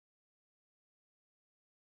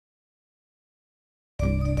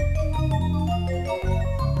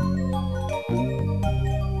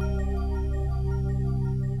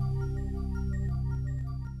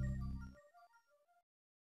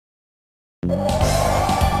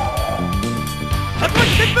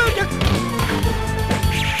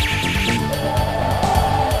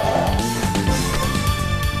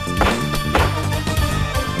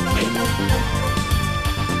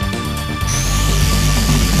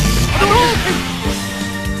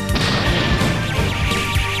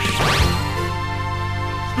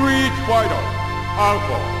Street Fighter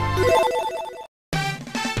Alpha.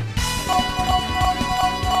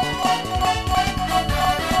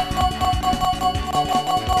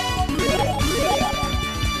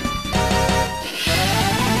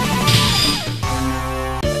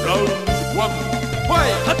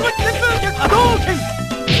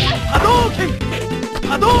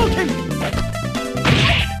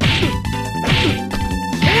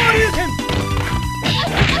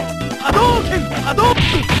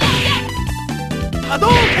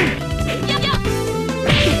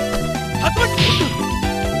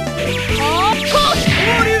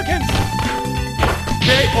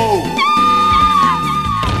 KO.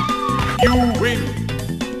 You win.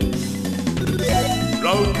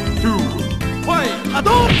 Round 2. Fight.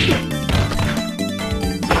 Hadouken!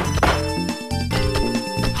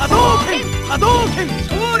 Hadouken! Hadouken!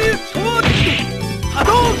 Shoryuken!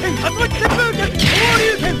 Hadouken! Hadouken!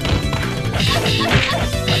 Shoryuken!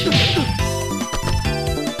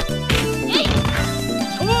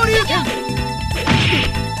 Shoryuken!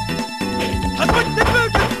 Hadouken!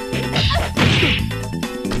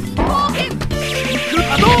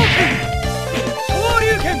 Hadouken!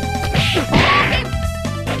 Shoryuken!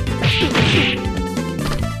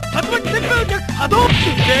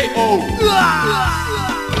 Hadouken! KO!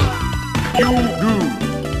 You lose.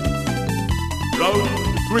 Round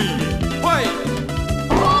 3. Fight!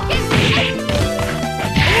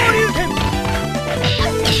 Shoryuken!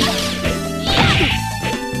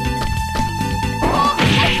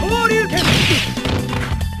 Shoryuken!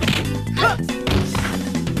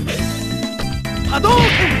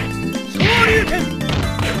 Hadouken! Shoryuken!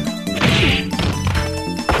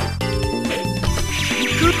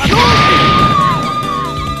 Hadouken!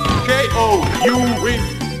 KO! You win!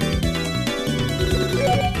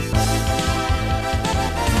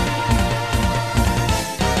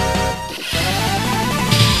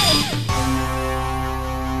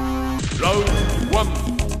 Round 1.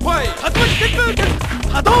 Fight! Hadouken!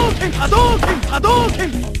 Hadouken! Hadouken!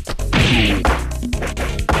 Hadouken!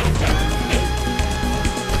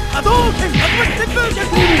 Hadouken!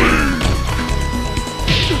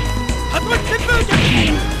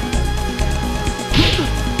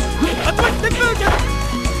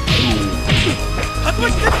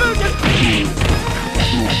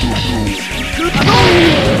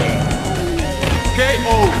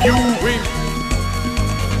 KO, you win.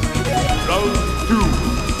 Round 2.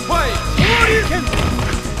 Fight! Hadouken!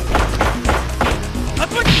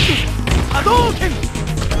 Hadouken! Hadouken!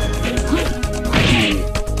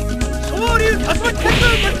 Shoryuken!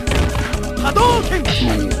 Hadouken!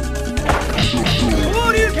 Shoryuken!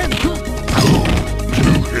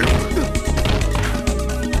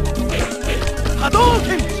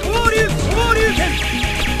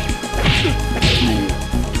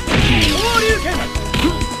 Shoryuken!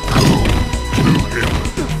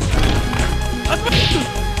 Hadouken!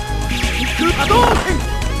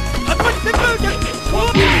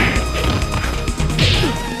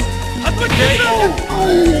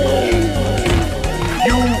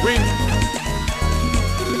 You win!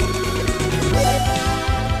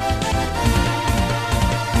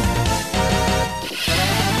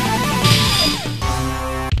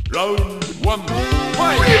 Round 1.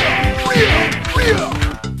 Fight! Hadouken!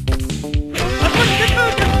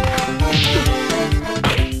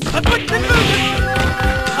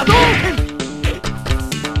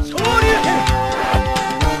 Shoryuken!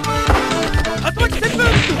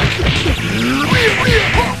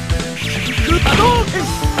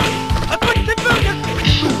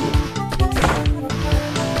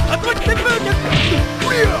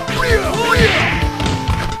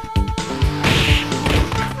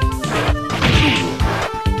 Hadouken!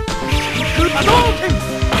 Hadouken!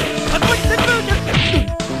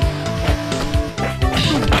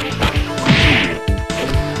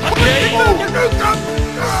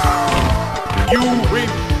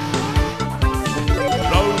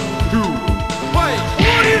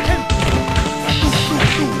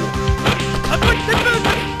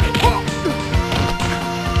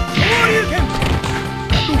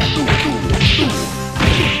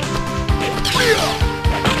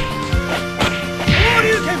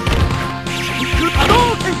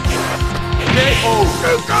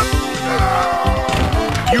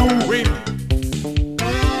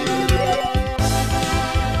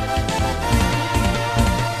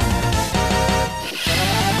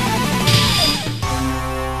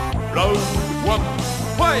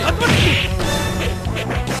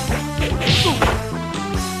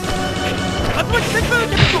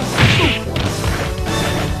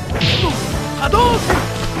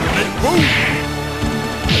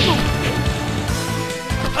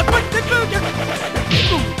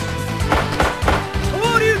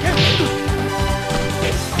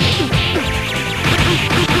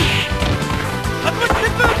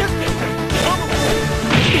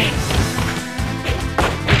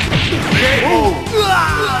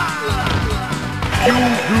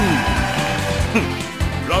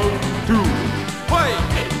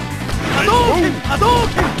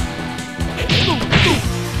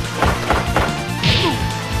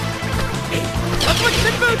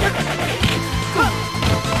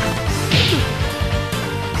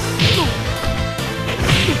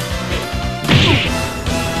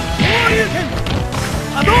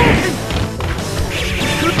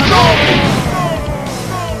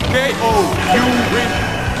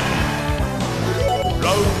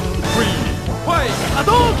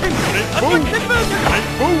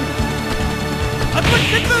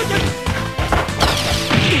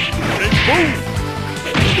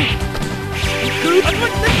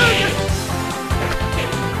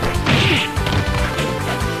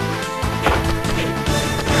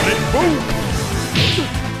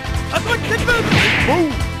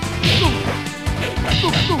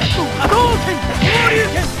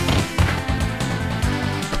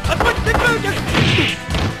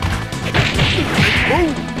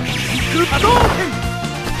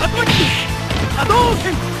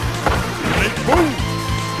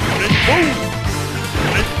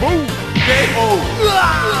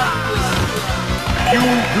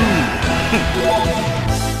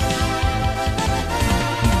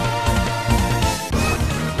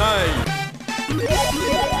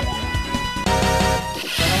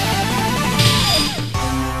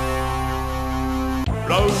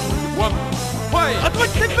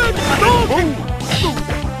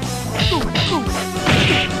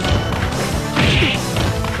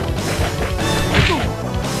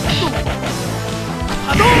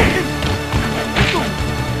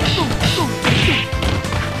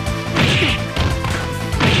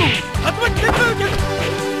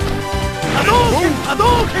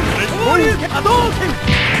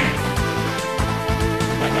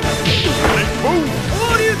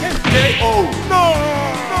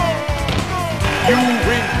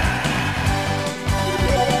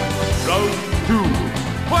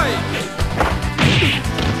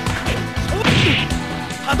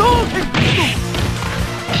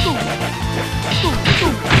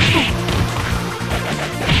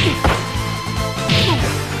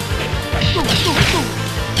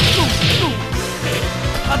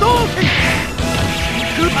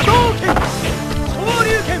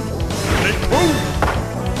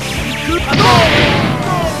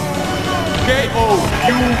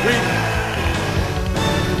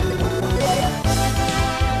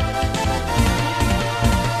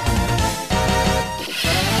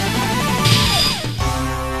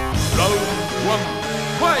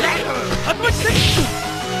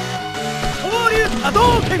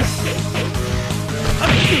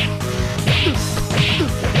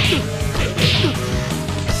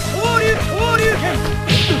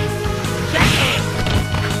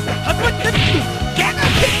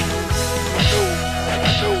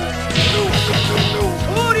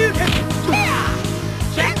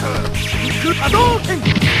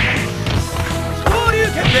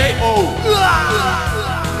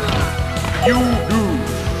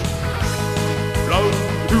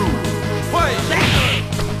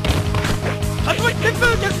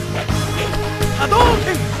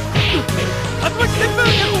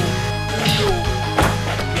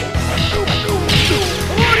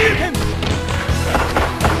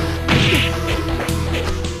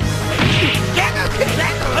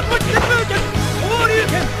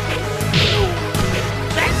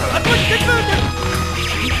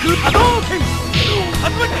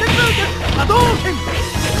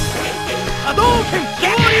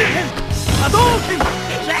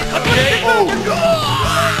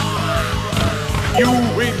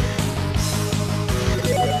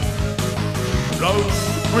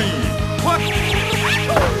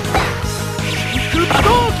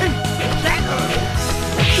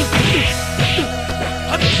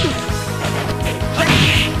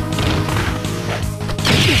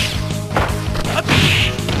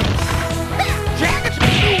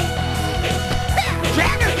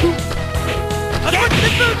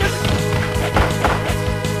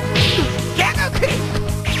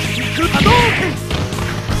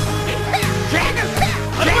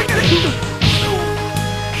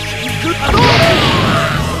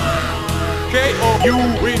 You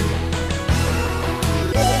win.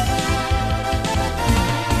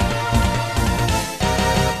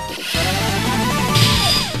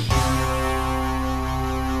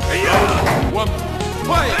 Hey, one,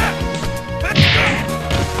 fight!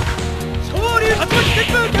 昇竜竜巻旋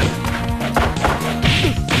風脚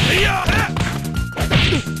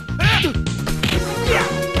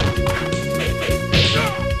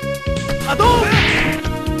波動竜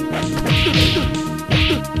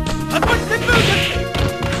巻旋風脚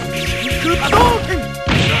波動拳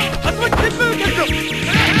竜巻旋風脚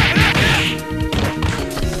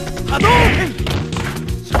波動拳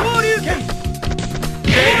昇竜拳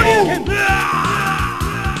昇竜拳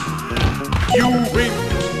You win.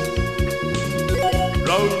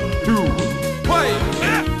 Round 2. Fight.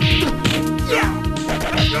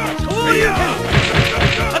 昇竜拳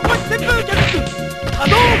竜巻旋風脚波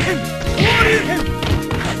動拳昇竜拳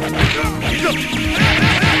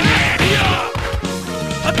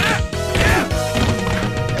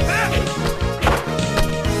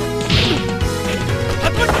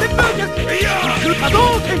波動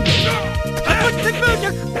拳竜巻旋風脚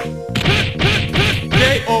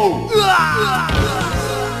KO.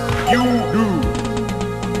 You lose.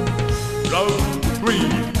 Round 3.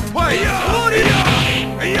 Fight. 昇竜竜巻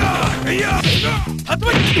波動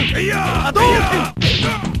拳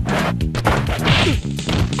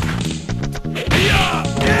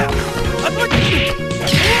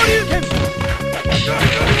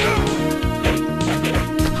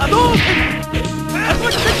波動拳竜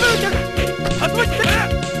巻旋風脚竜巻旋風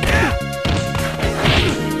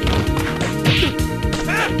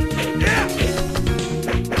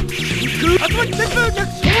竜巻旋風脚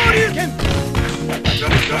昇竜拳竜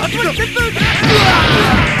巻旋風脚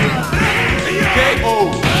KO.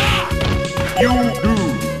 You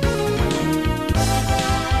lose.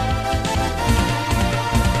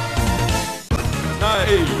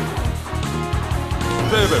 9,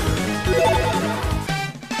 7.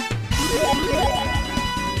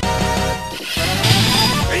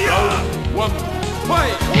 Round 1.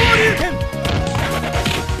 Fight. 昇竜拳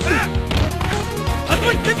竜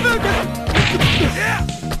巻旋風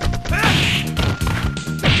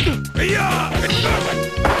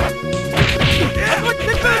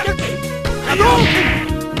脚波動拳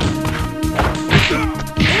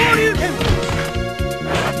昇竜拳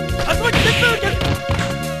竜巻旋風脚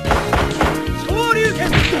昇竜拳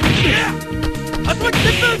竜巻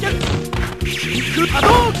旋風脚波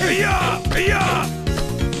動拳昇竜拳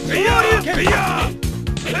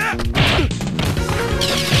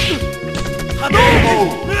波動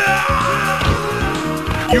拳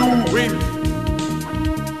You win.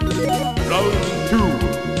 Round 2.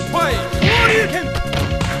 Fight. 昇竜拳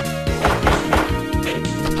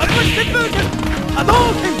竜巻旋風脚波動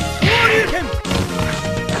拳昇竜拳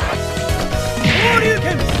昇竜拳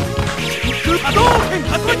波動拳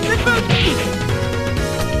竜巻旋風脚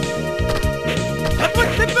竜巻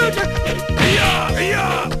旋風脚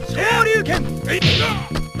昇竜拳竜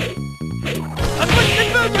巻旋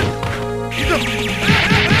風脚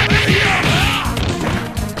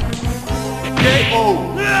KO.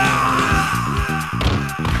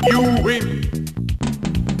 You win.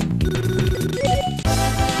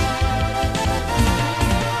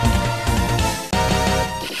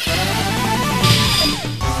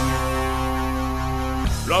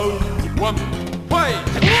 Round 1. Fight.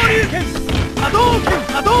 昇竜拳波動拳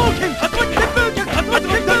波動拳竜巻旋風脚竜巻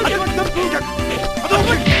旋風脚竜巻旋風脚波動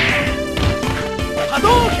拳波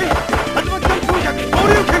動拳竜巻旋風脚昇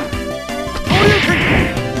竜拳昇竜拳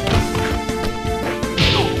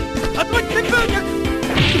竜巻旋風脚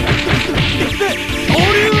そして昇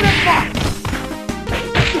竜連覇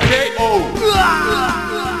KO.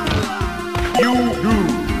 You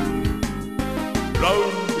lose.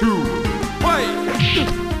 Round 2. Fight.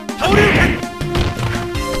 昇竜拳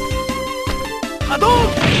波動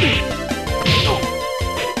拳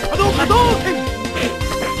波動拳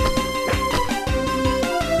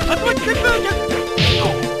竜巻旋風脚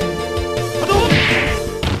波動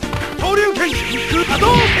昇竜拳波動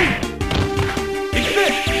拳いくぜ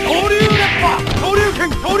昇竜連覇昇竜拳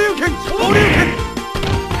昇竜拳昇竜拳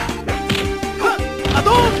波動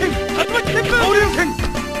拳竜巻旋風昇竜拳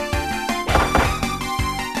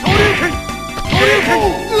昇竜拳昇竜拳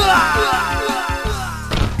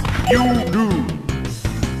You lose.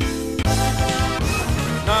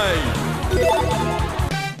 9.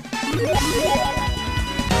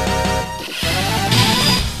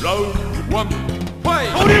 Round 1. Fight.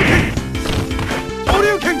 昇竜拳昇竜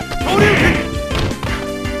拳昇竜拳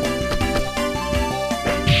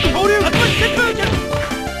昇竜竜巻旋風脚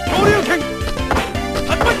昇竜拳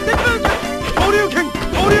竜巻旋風脚昇竜拳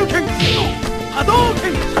昇竜拳波動拳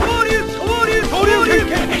昇竜昇竜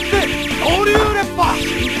拳いくぜ昇竜連覇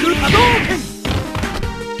波動拳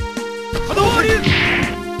波動拳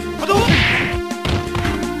波動拳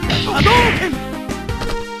波動拳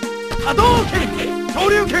波動拳昇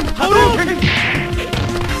竜拳波動拳昇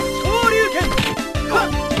竜拳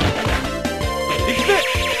力で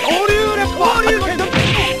昇竜レッパー竜拳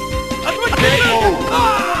始まり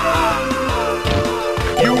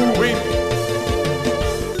You win.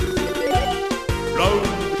 Round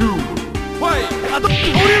 2. Fight. 波動昇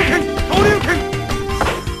竜拳昇竜拳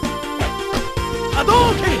波動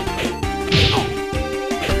拳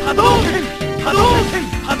波動拳波動拳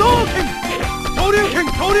波動拳昇竜拳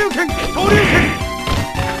昇竜拳昇竜拳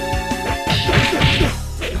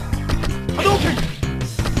波動拳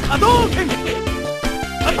波動拳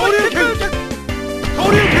昇竜拳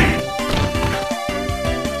昇竜拳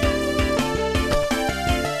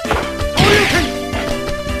昇竜拳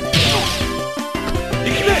力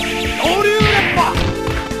で昇竜レッパー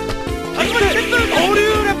始まり昇竜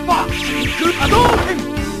レッパー波動拳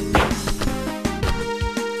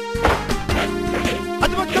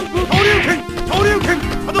始まり昇竜拳昇竜拳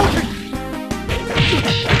波動拳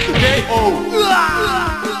KO.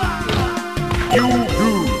 You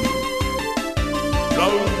lose.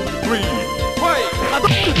 Round 3. Fight. 波動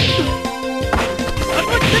拳始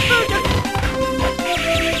まり旋風拳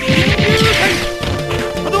竜拳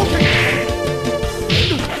波動拳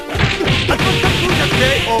始まり旋風拳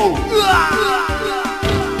KO.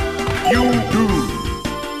 You lose.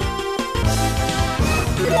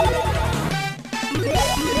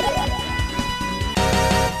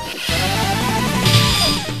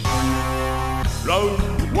 Round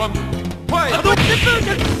 1. Fight. 波動拳旋風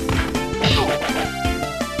拳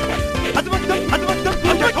始まり旋風拳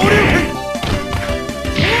昇竜拳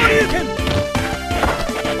昇竜拳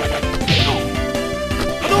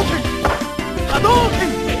波動拳波動拳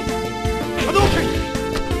波動拳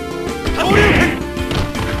昇竜拳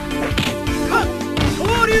昇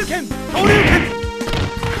竜拳昇竜拳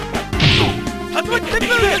始まり旋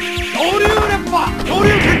風拳昇竜レッパー昇竜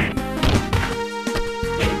拳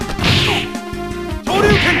昇竜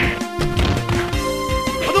拳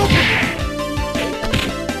波動拳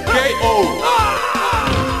KO.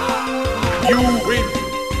 You win.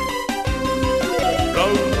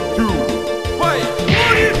 Round 2. Fight. 昇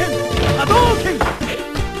竜拳波動拳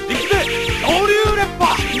力で昇竜レッパ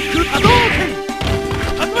ー波動拳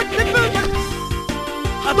始まり旋風拳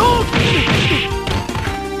波動拳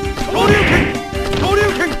昇竜拳昇竜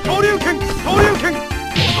拳昇竜拳昇竜拳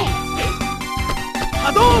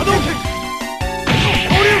波動拳昇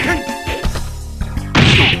竜拳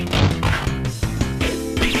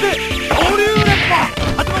力で昇竜レッパー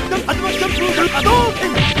始まり旋風拳波動拳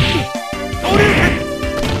昇竜拳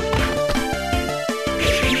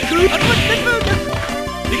始まり旋風拳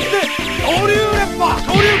力で昇竜レッパー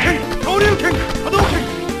昇竜拳昇竜拳波動拳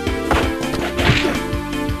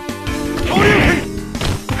昇竜拳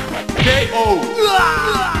KO.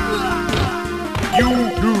 You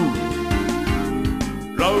lose.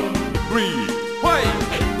 Round 3. Fight.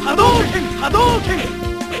 波動拳波動拳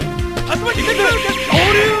始まり旋風拳昇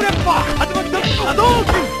竜レッパー始まり波動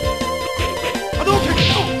拳波動拳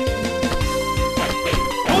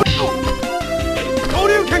昇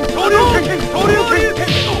竜拳昇竜拳昇竜拳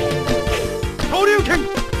昇竜拳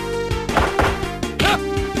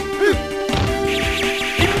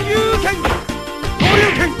一流拳昇竜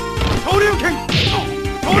拳昇竜拳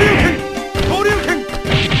昇竜拳昇竜拳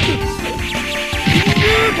一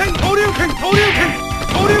流拳昇竜拳昇竜拳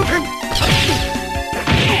昇竜拳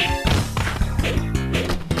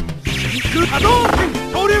波動拳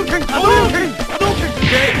昇竜拳波動拳波動拳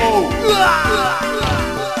KO.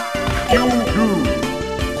 You lose.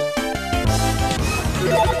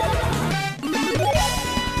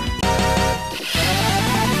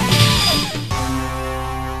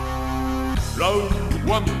 Round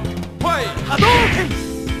 1. Fight. 波動拳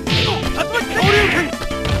始まり昇竜拳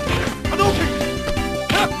波動拳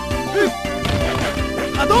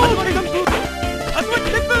波動拳始まり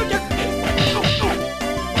旋風拳昇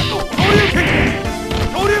竜拳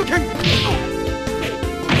昇竜拳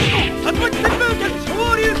始まり旋風拳昇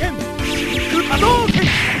竜拳波動拳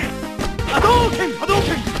波動拳波動拳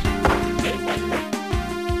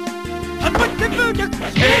始まり旋風拳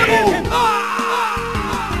昇竜拳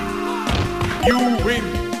You win.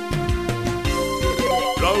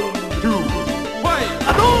 Round 2. Fight.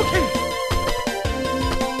 波動拳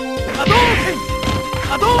波動拳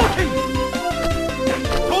波動拳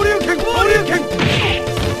昇竜拳昇竜拳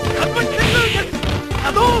始まり旋風拳波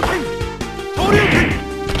動拳昇竜拳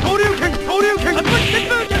昇竜拳昇竜拳始まり旋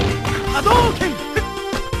風拳波動拳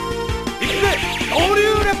力で昇竜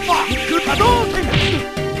レッパー波動拳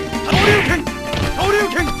昇竜拳昇竜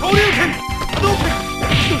拳昇竜拳波動拳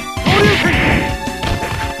昇竜拳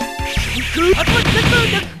始まり旋風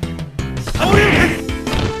拳昇竜拳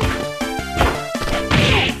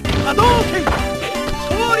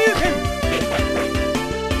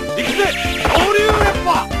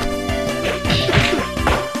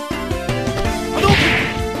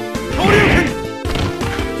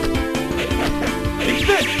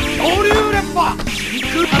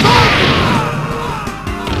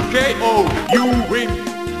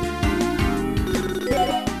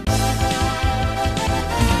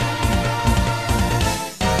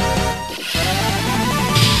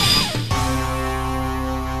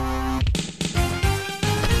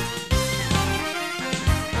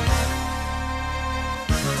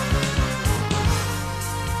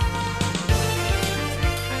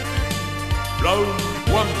Round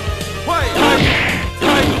one, fight!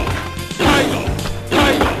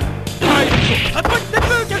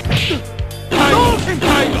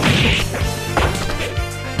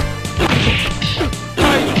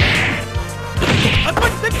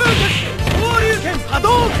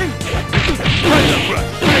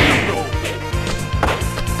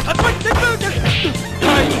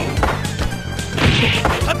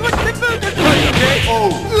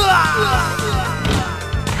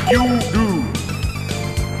 You do.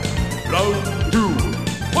 Round two,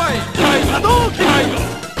 fight!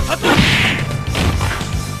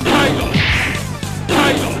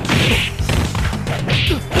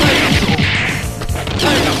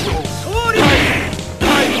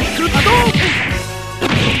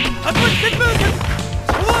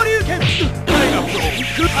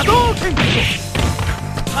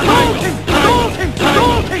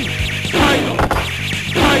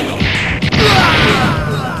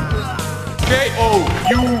 KO,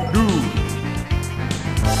 you do.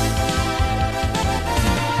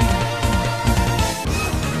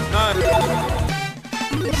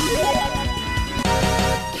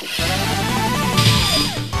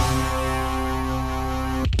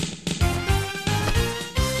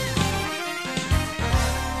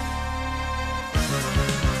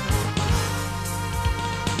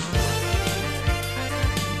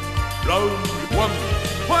 Round one,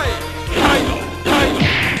 fight! Tiger Crush!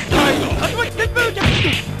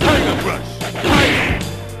 Tiger Pro! Tiger!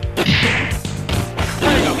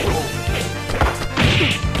 Tiger Pro! Tiger Crush!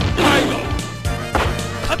 Tiger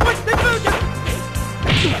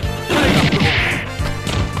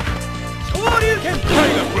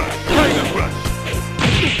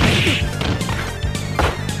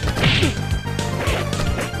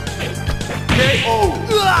Crush! KO!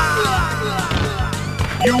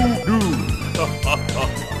 You do!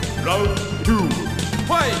 Round two,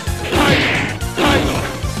 fight! Tiger! Tiger! Tiger! Tiger! Tiger!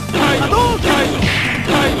 Tiger! Tiger! Tiger! Tiger Pro! Tiger Pro!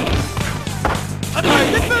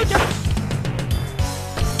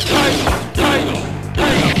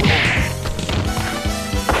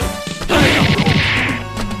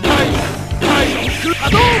 Tiger! Tiger! Tiger Pro!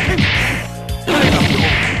 Tiger!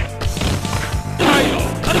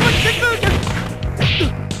 Tiger!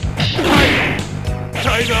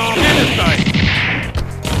 Tiger! Genocide!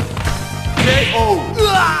 KO!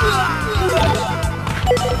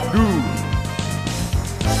 Do!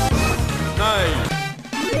 Nice!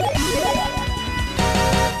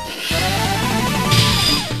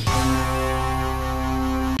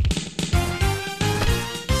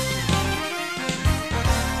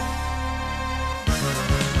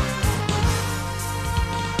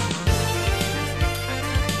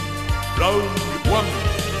 Round one,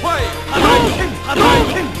 fight!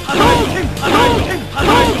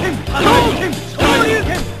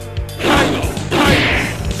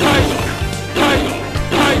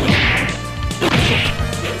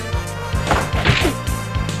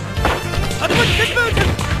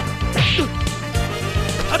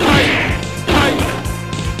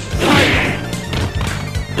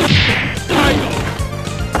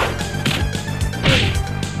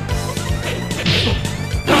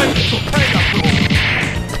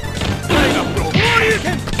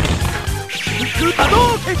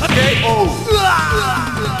 KO!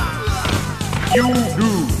 You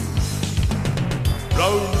do!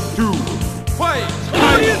 Round two, fight!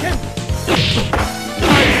 Tiger!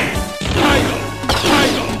 Tiger!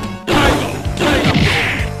 Tiger! Tiger! Tiger! Tiger!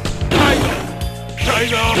 Tiger!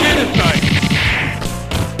 Tiger! Genocide!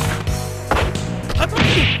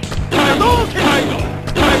 Tiger! Tiger!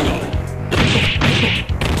 Tiger!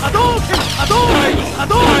 Hadouken! Hadouken!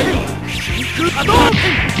 Hadouken!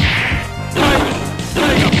 Hadouken! Tiger!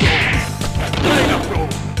 Tiger Pro!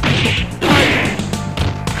 Tiger Pro! Tiger!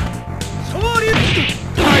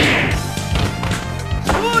 Tiger!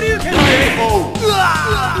 KO!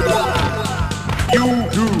 You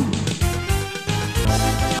do!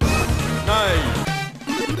 Nice!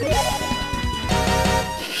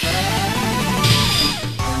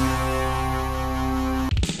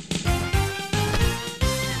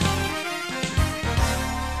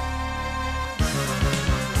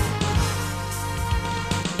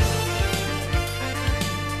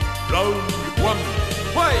 Round one,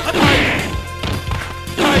 fight! Tiger!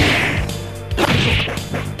 Tiger!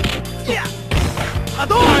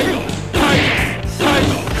 Hadouken! Tiger!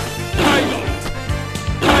 Tiger!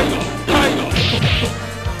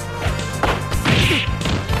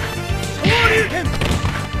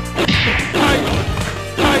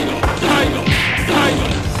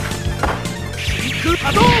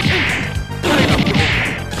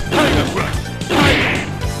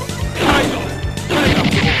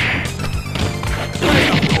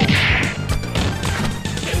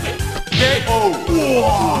 KO.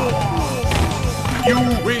 You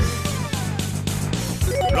win.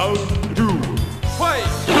 Round 2. Fight.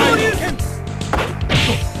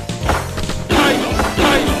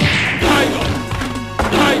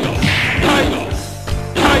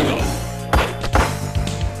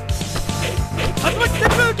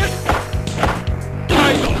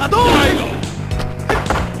 Hadouken!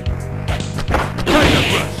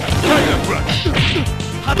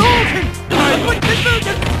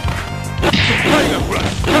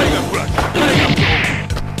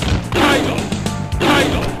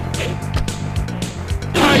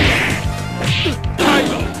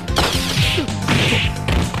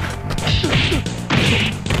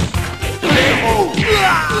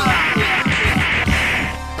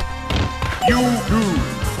 You lose.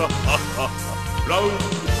 Round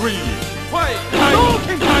 3. Fight.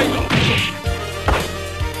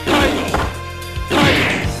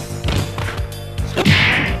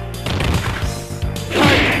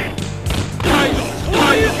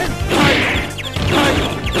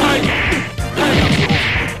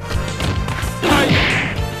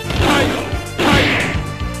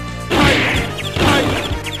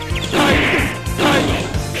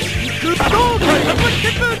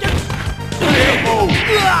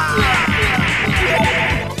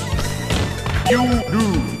 You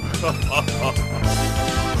lose.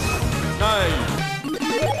 Nice.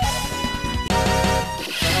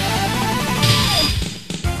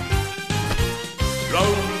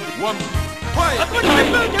 Round 1. Fight.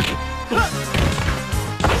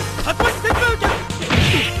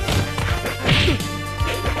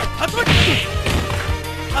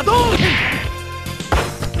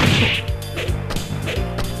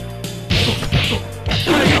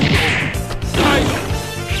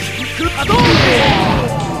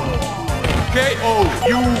 KO.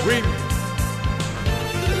 You win.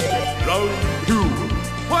 Round 2.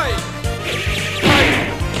 Fight.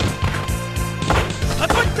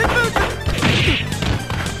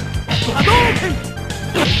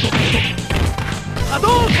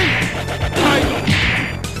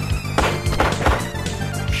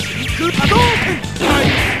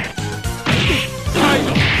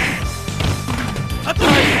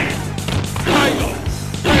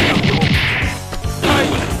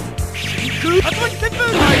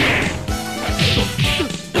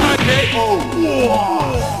 KO.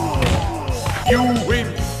 You win.